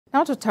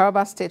Now to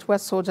Taraba State, where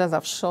soldiers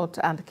have shot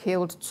and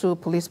killed 2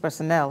 police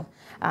personnel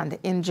and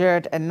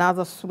injured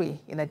another 3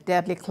 in a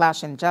deadly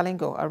clash in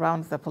Jalingo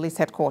around the police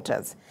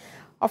headquarters.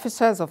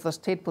 Officers of the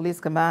State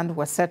Police Command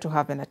were said to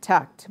have been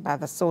attacked by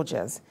the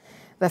soldiers.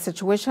 The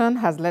situation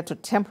has led to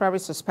temporary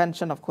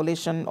suspension of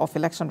collation of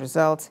election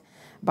results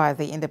by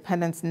the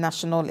Independent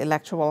National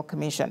Electoral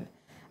Commission.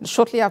 And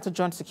shortly after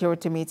joint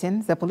security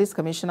meeting, the police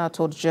commissioner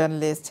told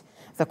journalists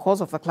the cause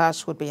of the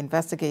clash would be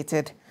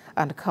investigated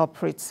and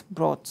culprits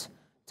brought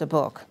to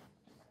book.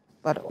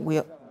 But we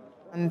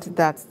learned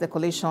that the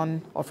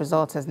collation of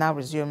results has now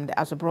resumed,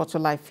 as we brought to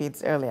live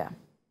feeds earlier.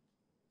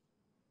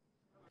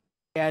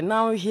 We are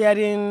now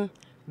hearing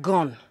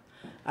gun.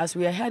 As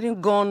we are hearing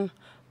gun,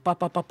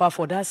 papa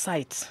for that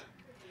site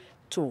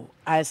too.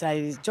 As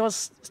I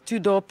just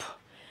stood up,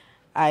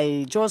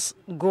 I just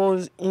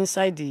go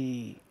inside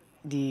the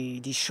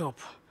shop.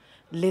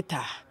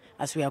 Later,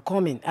 as we are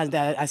coming,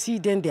 I see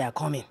them, they are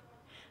coming.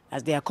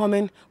 As they are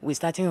coming, we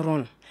starting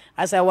run.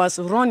 As I was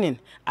running,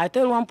 I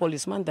tell one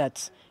policeman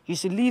that you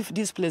should leave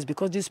this place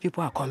because these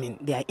people are coming.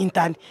 They are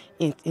interned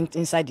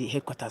inside the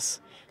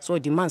headquarters. So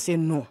the man said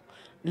no.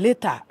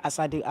 Later, as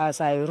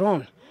I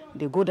run,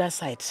 they go that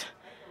side.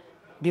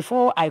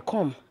 Before I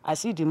come, I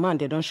see the man,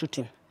 they don't shoot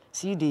him.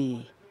 See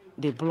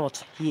the blood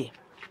here.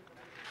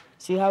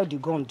 See how the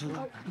gun do.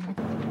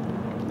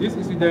 This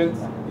incident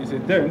is a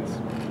dent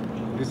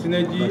in the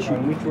synergy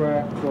and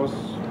mutual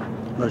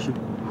trust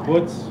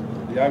both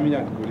the army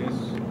and the police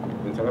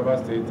in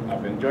Taraba State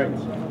have enjoyed,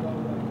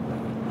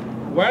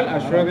 while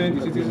assuring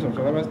the citizens of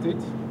Taraba State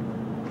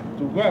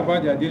to go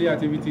about their daily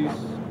activities.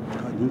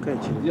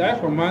 The High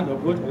Command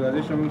of both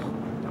organizations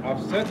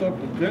have set up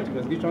a joint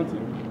investigation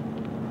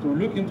team to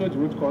look into the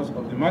root cause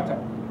of the matter,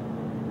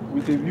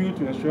 with a view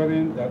to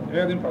ensuring that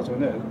erring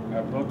personnel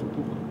are brought to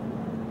book.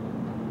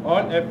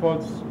 All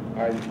efforts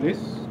are in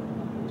place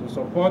to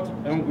support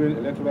ongoing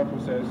electoral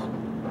process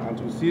and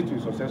to see to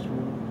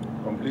successful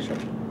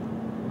completion.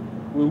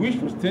 We wish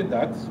to state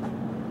that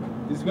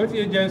the security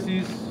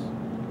agencies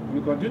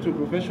will continue to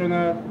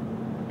professional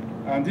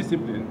and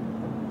discipline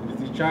in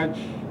the discharge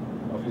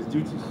of its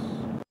duties.